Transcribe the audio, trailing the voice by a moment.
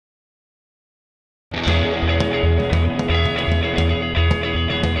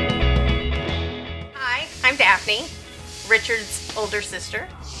Daphne, Richard's older sister,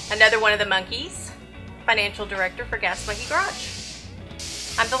 another one of the monkeys, financial director for Gas Monkey Garage.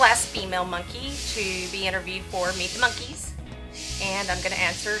 I'm the last female monkey to be interviewed for Meet the Monkeys, and I'm going to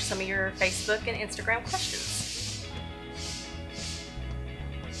answer some of your Facebook and Instagram questions.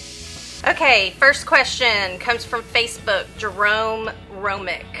 Okay, first question comes from Facebook, Jerome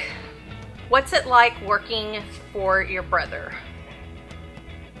Romick. What's it like working for your brother?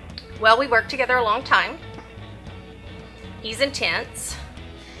 Well, we worked together a long time. He's intense,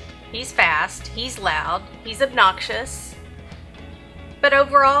 he's fast, he's loud, he's obnoxious, but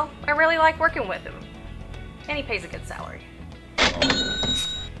overall, I really like working with him, and he pays a good salary.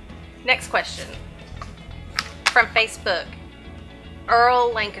 Next question from Facebook,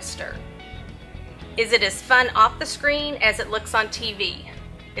 Earl Lancaster. Is it as fun off the screen as it looks on TV?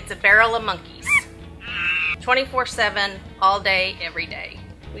 It's a barrel of monkeys. 24/7, all day, every day.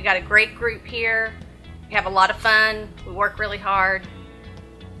 We got a great group here. We have a lot of fun. We work really hard.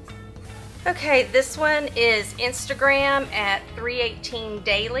 Okay, this one is Instagram at 318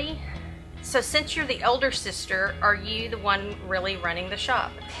 Daily. So since you're the older sister, are you the one really running the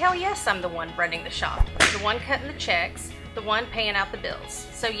shop? Hell yes, I'm the one running the shop. The one cutting the checks, the one paying out the bills.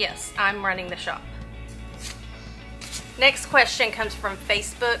 So yes, I'm running the shop. Next question comes from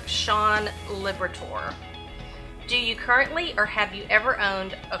Facebook, Sean Liberator. Do you currently or have you ever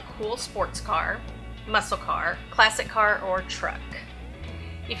owned a cool sports car, muscle car, classic car, or truck?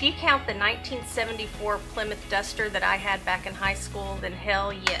 If you count the 1974 Plymouth Duster that I had back in high school, then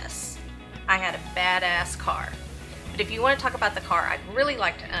hell yes, I had a badass car. But if you want to talk about the car I'd really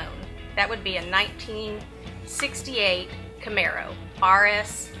like to own, that would be a 1968 Camaro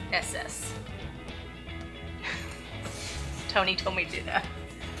RS SS. Tony told me to do that.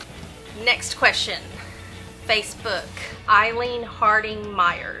 Next question. Facebook, Eileen Harding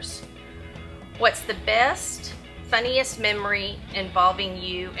Myers. What's the best, funniest memory involving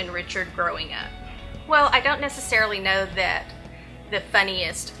you and Richard growing up? Well, I don't necessarily know that the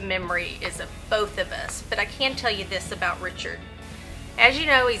funniest memory is of both of us, but I can tell you this about Richard. As you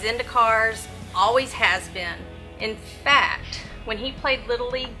know, he's into cars, always has been. In fact, when he played Little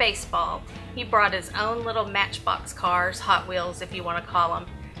League Baseball, he brought his own little Matchbox cars, Hot Wheels if you want to call them,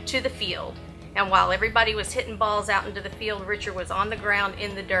 to the field. And while everybody was hitting balls out into the field, Richard was on the ground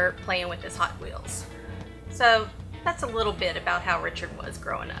in the dirt playing with his Hot Wheels. So that's a little bit about how Richard was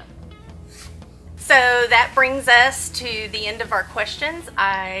growing up. So that brings us to the end of our questions.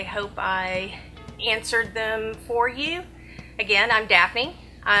 I hope I answered them for you. Again, I'm Daphne.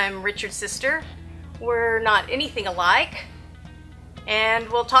 I'm Richard's sister. We're not anything alike,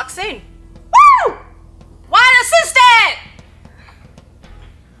 and we'll talk soon.